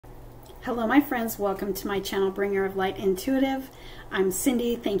Hello my friends, welcome to my channel Bringer of Light Intuitive. I'm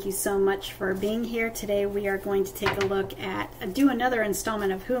Cindy. Thank you so much for being here. Today we are going to take a look at, do another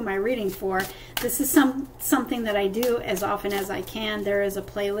installment of Who Am I Reading For? This is something that I do as often as I can. There is a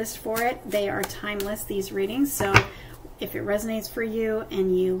playlist for it. They are timeless, these readings, so if it resonates for you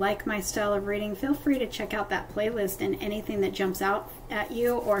and you like my style of reading, feel free to check out that playlist, and anything that jumps out at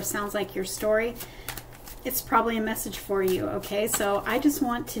you or sounds like your story, it's probably a message for you, okay? So I just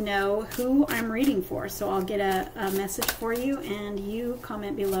want to know who I'm reading for. So I'll get a message for you, and you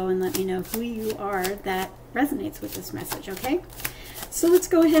comment below and let me know who you are that resonates with this message, okay? So let's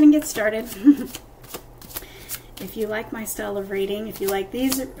go ahead and get started. If you like my style of reading, if you like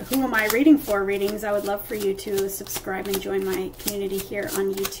these Who Am I Reading For readings, I would love for you to subscribe and join my community here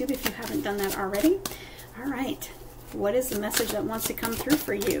on YouTube if you haven't done that already. All right, what is the message that wants to come through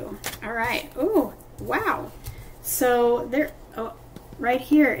for you? All right, ooh. Wow. So there, right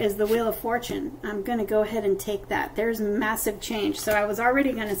here is the Wheel of Fortune. I'm going to go ahead and take that. There's massive change. So I was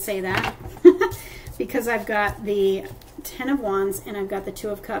already going to say that because I've got the Ten of Wands and I've got the Two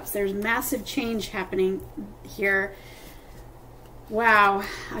of Cups. There's massive change happening here. Wow,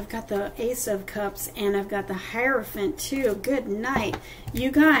 I've got the Ace of Cups and I've got the Hierophant too. Good night.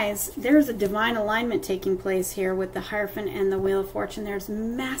 You guys, there's a divine alignment taking place here with the Hierophant and the Wheel of Fortune. There's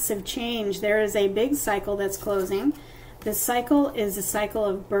massive change. There is a big cycle that's closing. This cycle is a cycle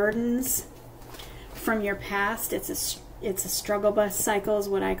of burdens from your past. It's a struggle bus cycle is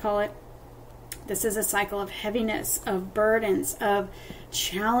what I call it. This is a cycle of heaviness, of burdens, of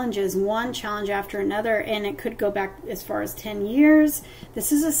challenges, one challenge after another, and it could go back as far as 10 years.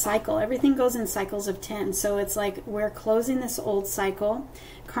 This is a cycle. Everything goes in cycles of 10. So it's like we're closing this old cycle.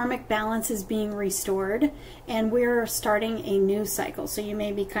 Karmic balance is being restored, and we're starting a new cycle. So you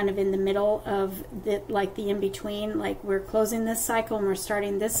may be kind of in the middle of the in-between, like we're closing this cycle and we're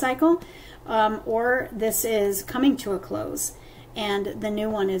starting this cycle, or this is coming to a close and the new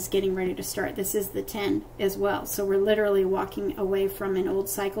one is getting ready to start. This is the 10 as well. So we're literally walking away from an old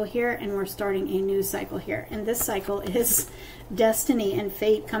cycle here and we're starting a new cycle here. And this cycle is destiny and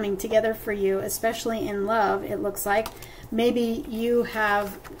fate coming together for you, especially in love, it looks like. Maybe you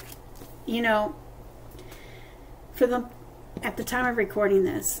have, you know, at the time of recording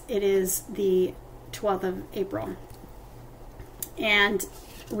this, it is the 12th of April. And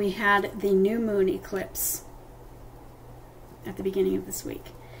we had the new moon eclipse at the beginning of this week.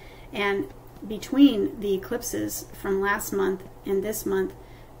 And between the eclipses from last month and this month,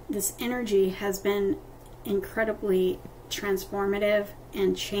 this energy has been incredibly transformative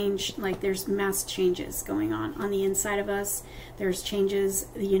and change. Like there's mass changes going on the inside of us. There's changes,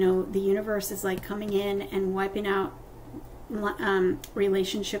 you know, the universe is like coming in and wiping out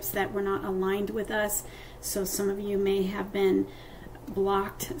relationships that were not aligned with us. So some of you may have been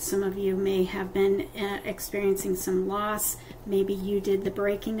blocked. Some of you may have been experiencing some loss. Maybe you did the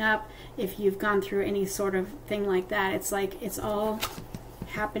breaking up. If you've gone through any sort of thing like that, it's like it's all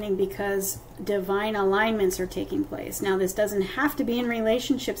happening because divine alignments are taking place. Now this doesn't have to be in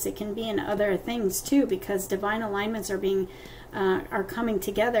relationships. It can be in other things too, because divine alignments are being are coming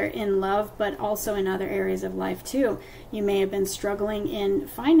together in love, but also in other areas of life too. You may have been struggling in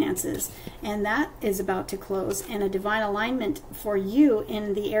finances, and that is about to close, and a divine alignment for you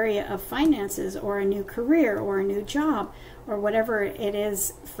in the area of finances, or a new career, or a new job, or whatever it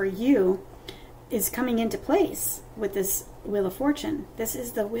is for you, is coming into place with this Wheel of Fortune. This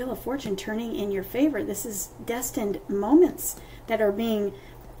is the Wheel of Fortune turning in your favor. This is destined moments that are being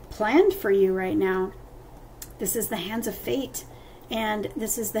planned for you right now. This is the hands of fate, and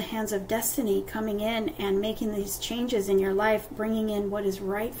this is the hands of destiny coming in and making these changes in your life, bringing in what is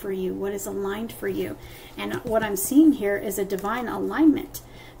right for you, what is aligned for you. And what I'm seeing here is a divine alignment.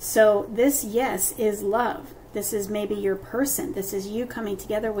 So this, yes, is love. This is maybe your person. This is you coming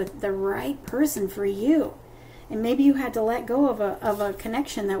together with the right person for you. And maybe you had to let go of a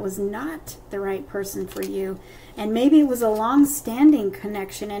connection that was not the right person for you. And maybe it was a long-standing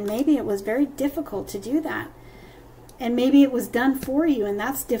connection, and maybe it was very difficult to do that. And maybe it was done for you, and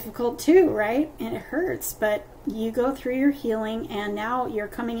that's difficult too, right? And it hurts, but you go through your healing, and now you're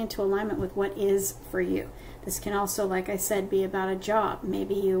coming into alignment with what is for you. This can also, like I said, be about a job.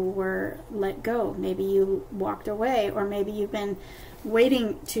 Maybe you were let go. Maybe you walked away, or maybe you've been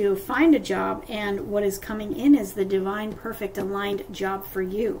waiting to find a job, and what is coming in is the divine, perfect, aligned job for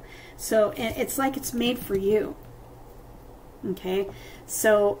you. So it's like it's made for you. Okay?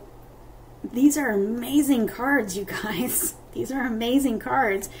 So these are amazing cards, you guys. These are amazing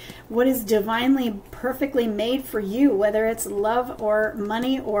cards. What is divinely, perfectly made for you, whether it's love or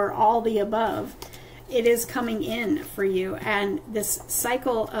money or all the above, it is coming in for you. And this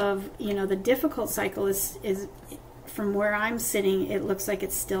cycle of, you know, the difficult cycle is from where I'm sitting, it looks like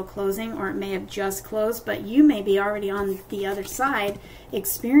it's still closing, or it may have just closed, but you may be already on the other side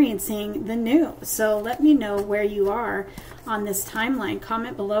experiencing the new. So let me know where you are on this timeline.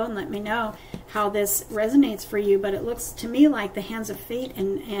 Comment below and let me know how this resonates for you. But it looks to me like the hands of fate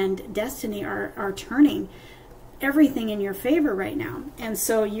and destiny are turning everything in your favor right now. And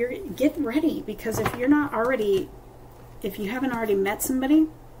so get ready, because if you haven't already met somebody,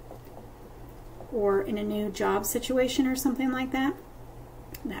 or in a new job situation or something like that,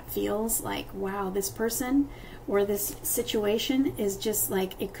 that feels like, wow, this person or this situation is just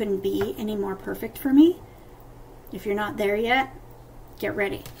like, it couldn't be any more perfect for me. If you're not there yet, get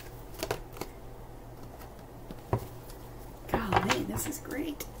ready. Golly, this is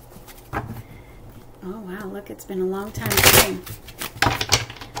great. Oh wow, look, it's been a long time coming.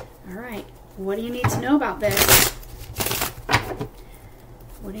 All right, what do you need to know about this?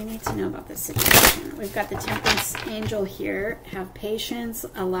 What do you need to know about this situation? We've got the Temperance Angel here. Have patience,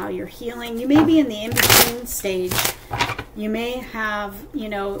 allow your healing. You may be in the in-between stage. You may have, you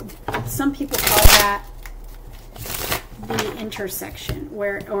know, some people call that the intersection,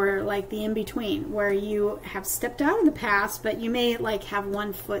 or like the in-between, where you have stepped out of the past, but you may like have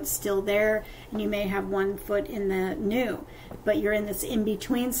one foot still there, and you may have one foot in the new, but you're in this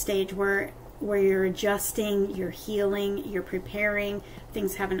in-between stage where you're adjusting, you're healing, you're preparing.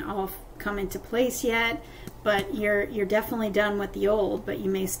 Things haven't all come into place yet, but you're definitely done with the old, but you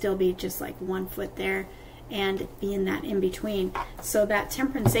may still be just like one foot there and be in that in-between. So that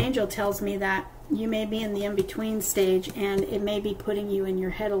Temperance Angel tells me that you may be in the in-between stage, and it may be putting you in your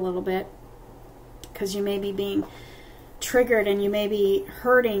head a little bit, because you may be being triggered and you may be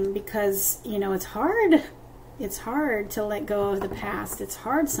hurting, because, you know, it's hard. It's hard to let go of the past. It's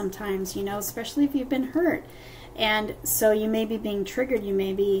hard sometimes, you know, especially if you've been hurt. And so you may be being triggered. You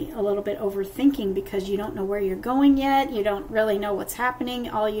may be a little bit overthinking, because you don't know where you're going yet. You don't really know what's happening.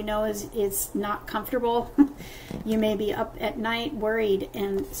 All you know is it's not comfortable. You may be up at night worried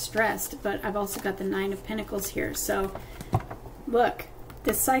and stressed. But I've also got the Nine of Pentacles here. So look,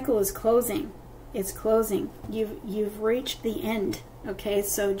 this cycle is closing. It's closing. You've reached the end. Okay,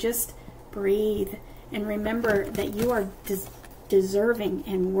 so just breathe. And remember that you are deserving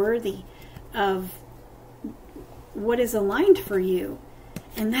and worthy of what is aligned for you.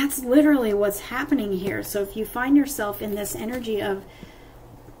 And that's literally what's happening here. So if you find yourself in this energy of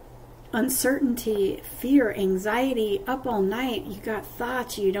uncertainty, fear, anxiety, up all night, you got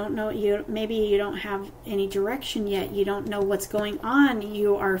thoughts, you don't know, maybe you don't have any direction yet, you don't know what's going on,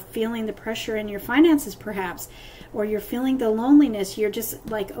 you are feeling the pressure in your finances perhaps, or you're feeling the loneliness, you're just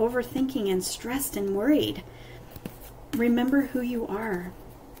like overthinking and stressed and worried. Remember who you are.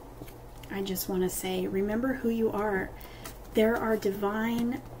 I just want to say, remember who you are. There are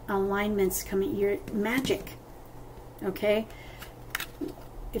divine alignments coming. You're magic. Okay?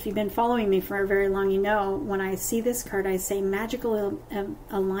 If you've been following me for very long, you know when I see this card, I say magical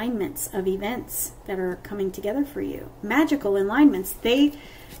alignments of events that are coming together for you. Magical alignments. They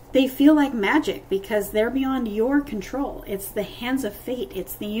feel like magic because they're beyond your control. It's the hands of fate.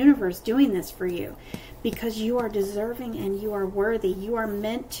 It's the universe doing this for you, because you are deserving and you are worthy. You are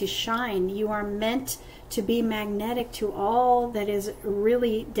meant to shine. You are meant to be magnetic to all that is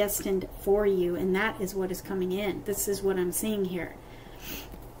really destined for you, and that is what is coming in. This is what I'm seeing here.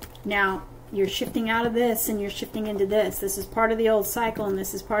 Now, you're shifting out of this and you're shifting into this. This is part of the old cycle and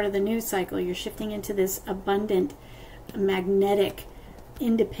this is part of the new cycle. You're shifting into this abundant, magnetic,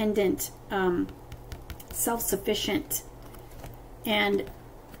 independent, self-sufficient, and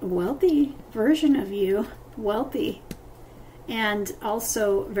wealthy version of you. Wealthy. And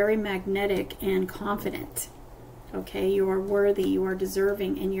also very magnetic and confident. Okay, you are worthy, you are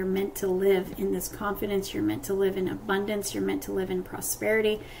deserving, and you're meant to live in this confidence. You're meant to live in abundance. You're meant to live in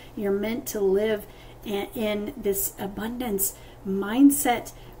prosperity. You're meant to live in this abundance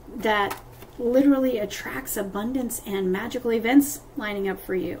mindset that literally attracts abundance and magical events lining up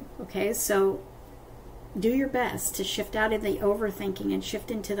for you. Okay, so do your best to shift out of the overthinking and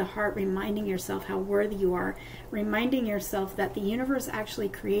shift into the heart, reminding yourself how worthy you are, reminding yourself that the universe actually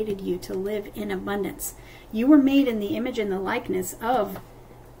created you to live in abundance. You were made in the image and the likeness of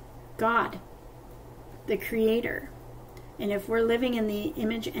God, the Creator. And if we're living in the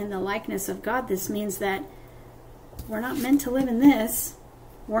image and the likeness of God, this means that we're not meant to live in this.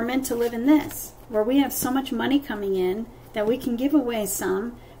 We're meant to live in this, where we have so much money coming in that we can give away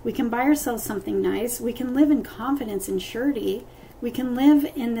some. We can buy ourselves something nice. We can live in confidence and surety. We can live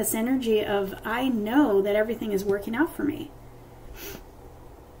in this energy of, I know that everything is working out for me.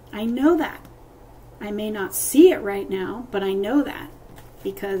 I know that. I may not see it right now, but I know that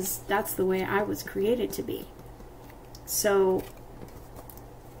because that's the way I was created to be. So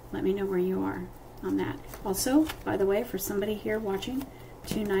let me know where you are on that. Also, by the way, for somebody here watching,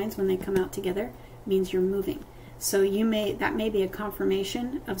 2 9s when they come out together means you're moving. So that may be a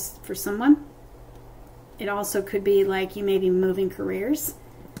confirmation for someone. It also could be like you may be moving careers.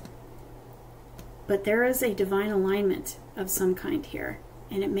 But there is a divine alignment of some kind here,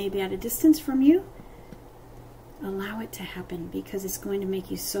 and it may be at a distance from you. Allow it to happen because it's going to make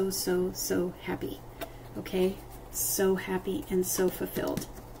you so, so, so happy. Okay? So happy and so fulfilled.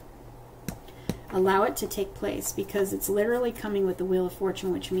 Allow it to take place because it's literally coming with the Wheel of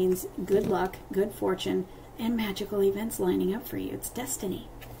Fortune, which means good luck, good fortune, and magical events lining up for you. It's destiny.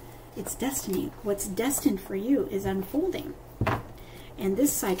 It's destiny. What's destined for you is unfolding. And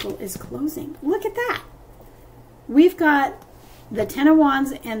this cycle is closing. Look at that. We've got the 10 of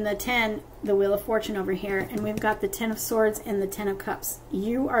Wands and the Wheel of Fortune over here, and we've got the 10 of Swords and the 10 of Cups.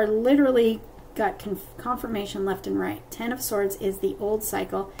 You are literally got confirmation left and right. 10 of Swords is the old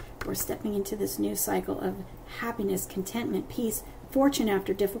cycle. We're stepping into this new cycle of happiness, contentment, peace, fortune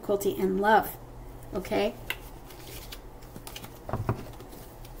after difficulty, and love. Okay?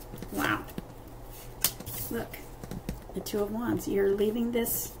 Wow. Look. The 2 of Wands. You're leaving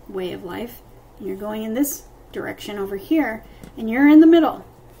this way of life, and you're going in this direction over here, and you're in the middle.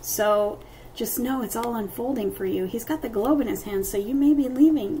 So just know it's all unfolding for you. He's got the globe in his hand, so you may be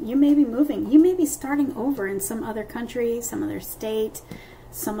leaving, you may be moving, you may be starting over in some other country, some other state,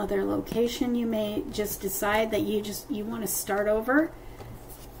 some other location. You may just decide that you want to start over.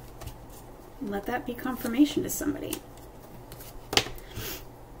 Let that be confirmation to somebody.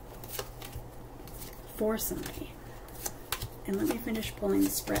 For somebody. And let me finish pulling the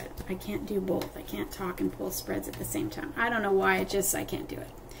spread. I can't do both. I can't talk and pull spreads at the same time. I don't know why, I can't do it.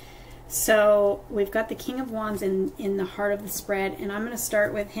 So we've got the King of Wands in the heart of the spread, and I'm going to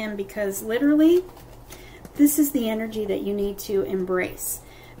start with him because literally this is the energy that you need to embrace.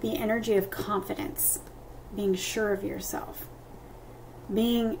 The energy of confidence, being sure of yourself,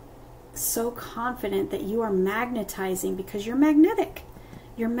 being so confident that you are magnetizing because you're magnetic.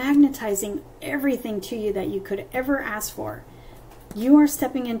 You're magnetizing everything to you that you could ever ask for. You are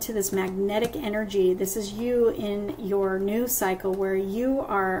stepping into this magnetic energy. This is you in your new cycle where you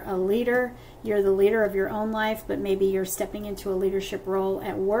are a leader. You're the leader of your own life, but maybe you're stepping into a leadership role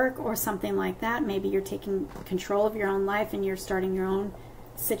at work or something like that. Maybe you're taking control of your own life and you're starting your own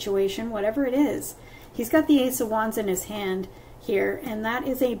situation, whatever it is. He's got the Ace of Wands in his hand here, and that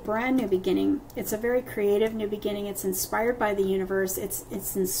is a brand new beginning. It's a very creative new beginning. It's inspired by the universe.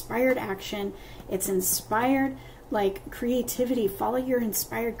 It's inspired action. It's inspired like creativity. Follow your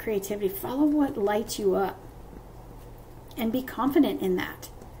inspired creativity. Follow what lights you up and be confident in that.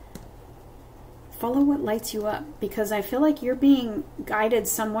 Follow what lights you up, because I feel like you're being guided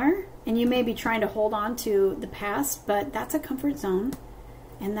somewhere and you may be trying to hold on to the past, but that's a comfort zone.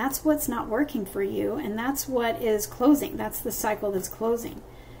 And that's what's not working for you, and that's what is closing. That's the cycle that's closing.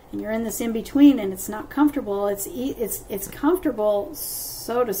 And you're in this in-between, and it's not comfortable. It's comfortable,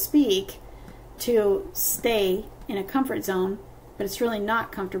 so to speak, to stay in a comfort zone, but it's really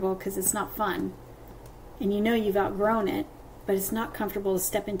not comfortable because it's not fun. And you know you've outgrown it, but it's not comfortable to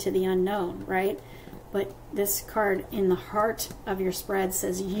step into the unknown, right? But this card in the heart of your spread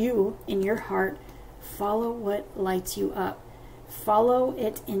says you, in your heart, follow what lights you up. Follow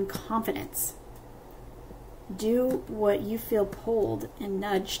it in confidence. Do what you feel pulled and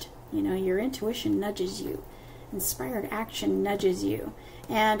nudged. You know, your intuition nudges you. Inspired action nudges you.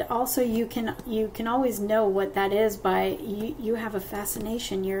 And also you can always know what that is by you have a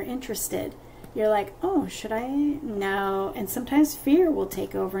fascination. You're interested. You're like, oh, should I? No. And sometimes fear will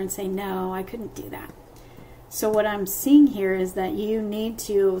take over and say, no, I couldn't do that. So what I'm seeing here is that you need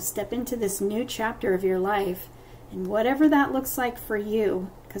to step into this new chapter of your life, and whatever that looks like for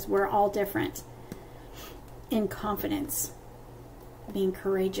you, because we're all different, in confidence, being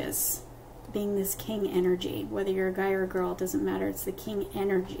courageous, being this king energy. Whether you're a guy or a girl, it doesn't matter. It's the king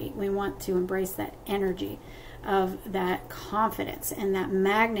energy. We want to embrace that energy of that confidence and that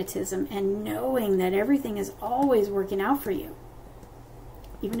magnetism and knowing that everything is always working out for you.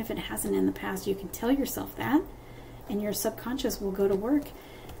 Even if it hasn't in the past, you can tell yourself that, and your subconscious will go to work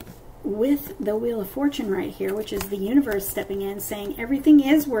with the Wheel of Fortune right here, which is the universe stepping in saying everything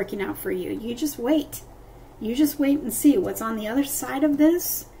is working out for you. You just wait. You just wait and see. What's on the other side of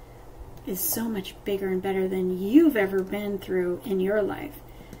this is so much bigger and better than you've ever been through in your life.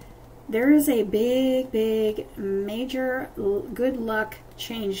 There is a big, big, major good luck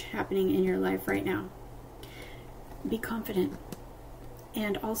change happening in your life right now. Be confident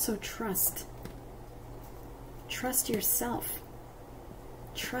and also trust. trust yourself.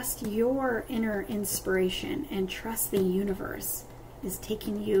 Trust your inner inspiration, and trust the universe is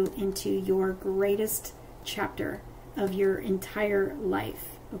taking you into your greatest chapter of your entire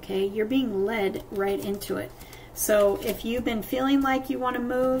life. Okay, you're being led right into it. So if you've been feeling like you want to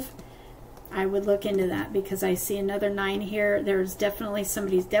move, I would look into that, because I see another 9 here. There's definitely,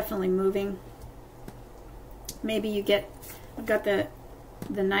 somebody's definitely moving. Maybe you get, I've got the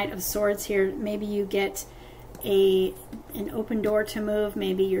Knight of Swords here. Maybe you get an open door to move.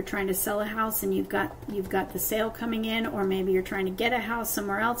 Maybe you're trying to sell a house and you've got the sale coming in, or maybe you're trying to get a house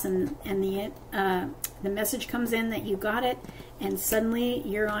somewhere else, and the message comes in that you got it, and suddenly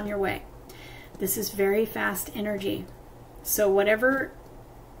you're on your way. This is very fast energy. So whatever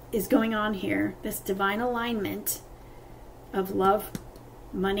is going on here, this divine alignment of love,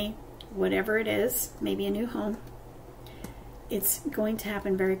 money, whatever it is, maybe a new home, it's going to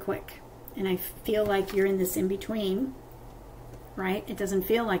happen very quick. And I feel like you're in this in-between, right? It doesn't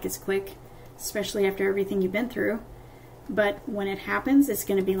feel like it's quick, especially after everything you've been through. But when it happens, it's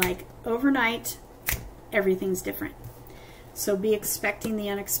going to be like overnight, everything's different. So be expecting the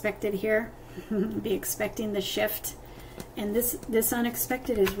unexpected here. Be expecting the shift. And this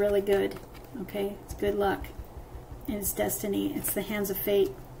unexpected is really good, okay? It's good luck. And it's destiny. It's the hands of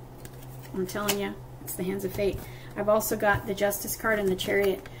fate. I'm telling you, it's the hands of fate. I've also got the Justice card and the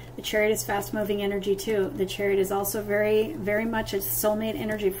Chariot. The Chariot is fast-moving energy too. The Chariot is also very, very much a soulmate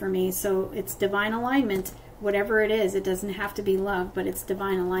energy for me. So it's divine alignment, whatever it is. It doesn't have to be love, but it's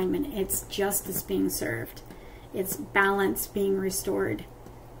divine alignment. It's justice being served. It's balance being restored.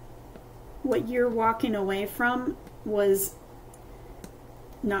 What you're walking away from was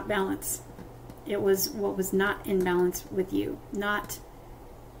not balance. It was what was not in balance with you, not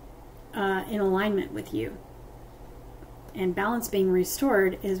in alignment with you. And balance being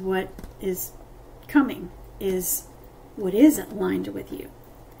restored is what is coming, is what is aligned with you.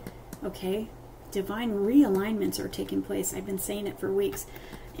 Okay? Divine realignments are taking place. I've been saying it for weeks.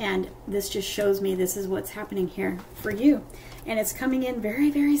 And this just shows me this is what's happening here for you. And it's coming in very,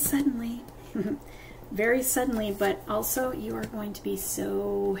 very suddenly. Very suddenly, but also you are going to be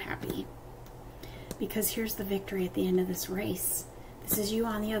so happy. Because here's the victory at the end of this race. This is you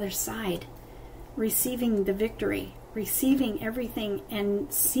on the other side, receiving the victory, receiving everything,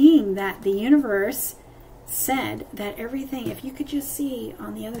 and seeing that the universe said that everything, if you could just see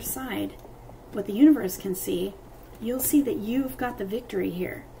on the other side what the universe can see, you'll see that you've got the victory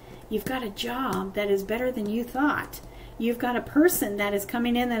here. You've got a job that is better than you thought. You've got a person that is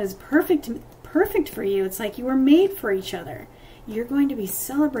coming in that is perfect for you. It's like you were made for each other. You're going to be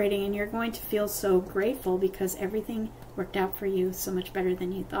celebrating, and you're going to feel so grateful because everything worked out for you so much better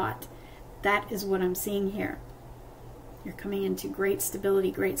than you thought. That is what I'm seeing here. You're coming into great stability,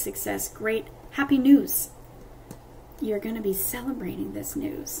 great success, great happy news. You're going to be celebrating this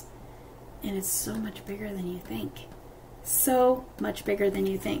news. And it's so much bigger than you think. So much bigger than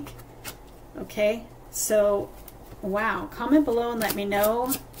you think. Okay? So, wow. Comment below and let me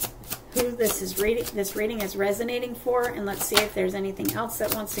know who this reading is resonating for, and let's see if there's anything else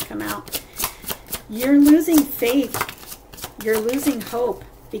that wants to come out. You're losing faith. You're losing hope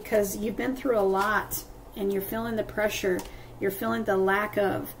because you've been through a lot and you're feeling the pressure. You're feeling the lack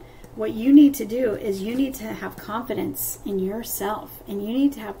of. What you need to do is you need to have confidence in yourself, and you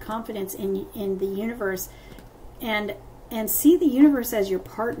need to have confidence in the universe, and see the universe as your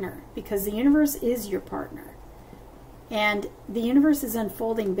partner, because the universe is your partner. And the universe is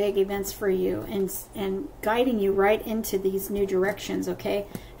unfolding big events for you and guiding you right into these new directions, okay?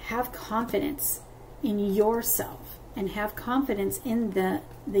 Have confidence in yourself and have confidence in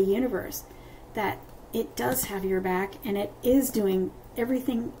the universe that it does have your back and it is doing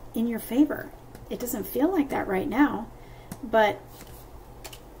everything in your favor. It doesn't feel like that right now, but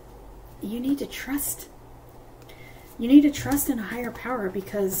you need to trust. You need to trust in a higher power,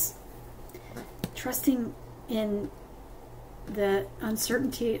 because trusting in the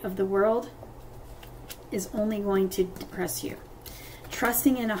uncertainty of the world is only going to depress you.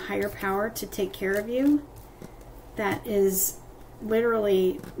 Trusting in a higher power to take care of you, that is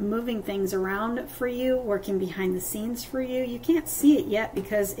literally moving things around for you, working behind the scenes for you. You can't see it yet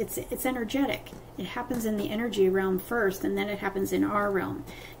because it's energetic. It happens in the energy realm first, and then it happens in our realm.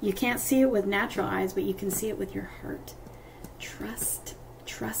 You can't see it with natural eyes, but you can see it with your heart. Trust.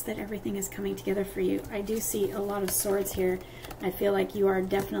 Trust that everything is coming together for you. I do see a lot of swords here. I feel like you are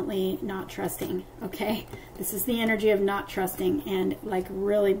definitely not trusting, okay? This is the energy of not trusting and like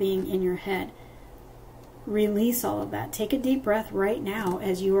really being in your head. Release all of that. Take a deep breath right now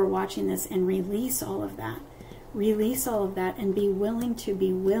as you are watching this and release all of that. Release all of that and be willing to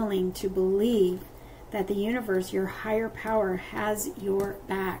believe that the universe, your higher power, has your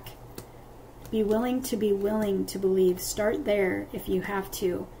back. Be willing to believe. Start there if you have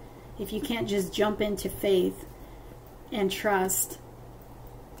to. If you can't just jump into faith and trust,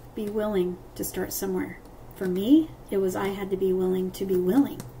 be willing to start somewhere. For me, it was I had to be willing to be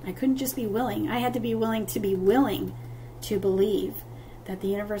willing. I couldn't just be willing. I had to be willing to believe that the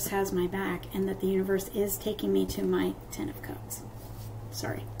universe has my back and that the universe is taking me to my 10 of Cups.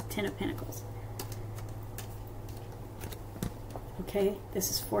 Sorry, 10 of Pentacles. Okay,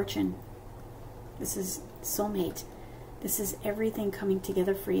 this is fortune. This is soulmate. This is everything coming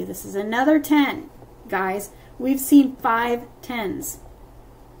together for you. This is another 10, guys. We've seen 5 10s.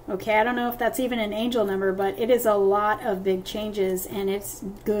 Okay, I don't know if that's even an angel number, but it is a lot of big changes, and it's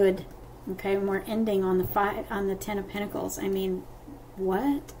good. Okay, and we're ending on the 10 of Pentacles. I mean,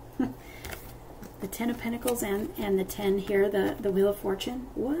 what? The 10 of Pentacles and the 10 here, the Wheel of Fortune.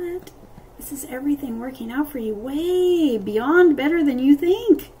 What? This is everything working out for you way beyond better than you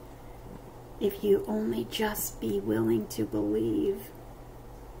think. If you only just be willing to believe.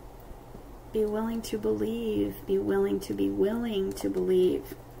 Be willing to believe. Be willing to be willing to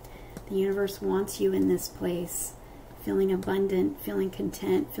believe. The universe wants you in this place. Feeling abundant, feeling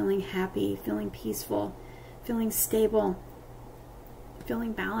content, feeling happy, feeling peaceful, feeling stable,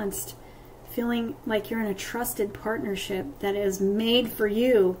 feeling balanced, feeling like you're in a trusted partnership that is made for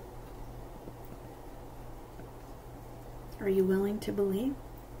you. Are you willing to believe?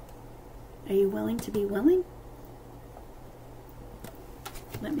 Are you willing to be willing?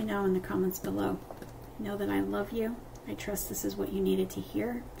 Let me know in the comments below. Know that I love you. I trust this is what you needed to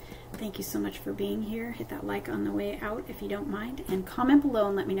hear. Thank you so much for being here. Hit that like on the way out if you don't mind. And comment below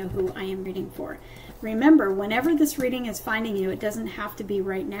and let me know who I am reading for. Remember, whenever this reading is finding you, it doesn't have to be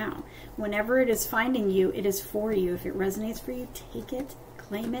right now. Whenever it is finding you, it is for you. If it resonates for you, take it,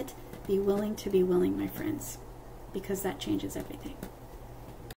 claim it. Be willing to be willing, my friends. Because that changes everything.